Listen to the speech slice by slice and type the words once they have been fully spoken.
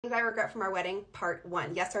Things I regret from our wedding, part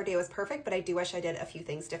one. Yes, our day was perfect, but I do wish I did a few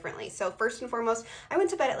things differently. So first and foremost, I went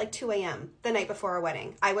to bed at like 2 a.m. the night before our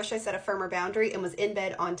wedding. I wish I set a firmer boundary and was in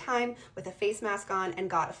bed on time with a face mask on and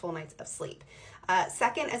got a full night of sleep.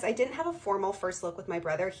 Second, as I didn't have a formal first look with my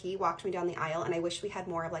brother, he walked me down the aisle and I wish we had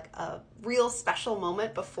more of like a real special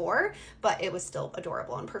moment before, but it was still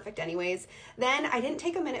adorable and perfect anyways. Then I didn't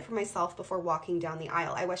take a minute for myself before walking down the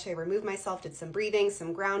aisle. I wish I removed myself, did some breathing,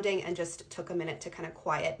 some grounding, and just took a minute to kind of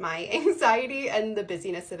quiet my anxiety and the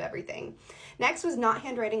busyness of everything. Next was not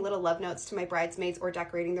handwriting little love notes to my bridesmaids or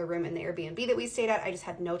decorating their room in the Airbnb that we stayed at. I just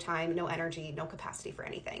had no time, no energy, no capacity for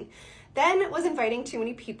anything. Then was inviting too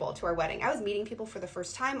many people to our wedding. I was meeting people for the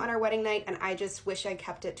first time on our wedding night, and I just wish I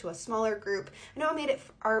kept it to a smaller group. I know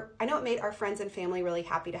it made our friends and family really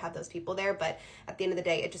happy to have those people there, but at the end of the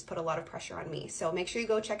day, it just put a lot of pressure on me. So make sure you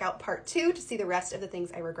go check out part two to see the rest of the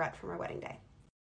things I regret from our wedding day.